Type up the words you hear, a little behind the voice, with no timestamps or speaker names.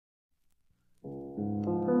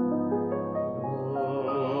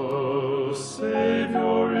The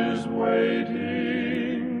Savior is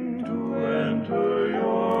waiting to enter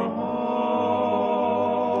your heart.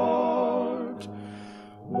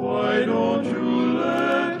 Why don't you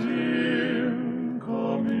let him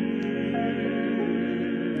come in?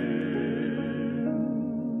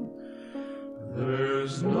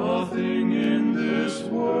 There's nothing in this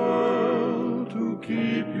world to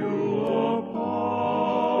keep you apart.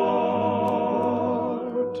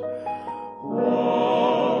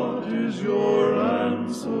 What is your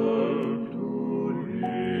answer to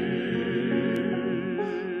him?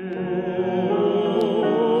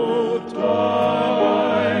 Oh,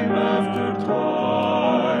 time after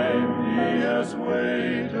time he has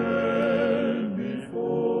waited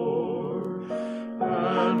before,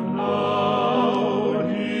 and now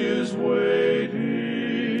he is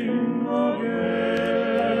waiting again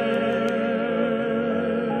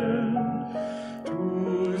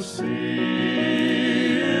to see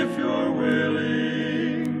if you're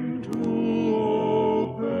willing to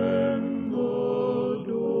open the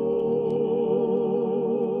door.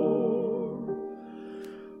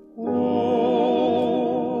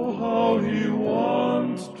 Oh, how he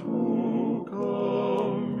wants to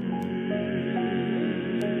come in.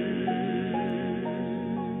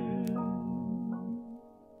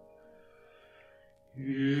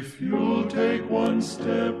 If you'll take one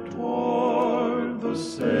step toward the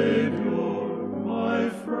Savior, my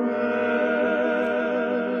friend,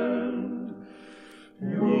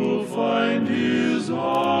 you'll find his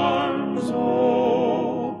arms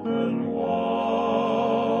open wide.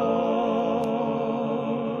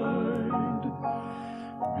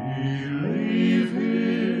 Believe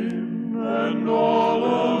him, and all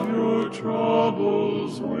of your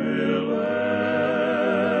troubles will end.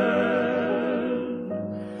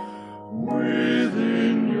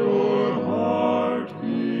 Within your heart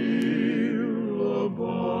he'll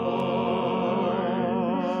abide.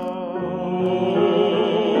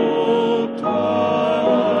 Oh,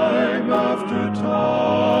 time after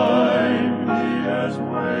time he has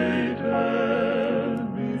waited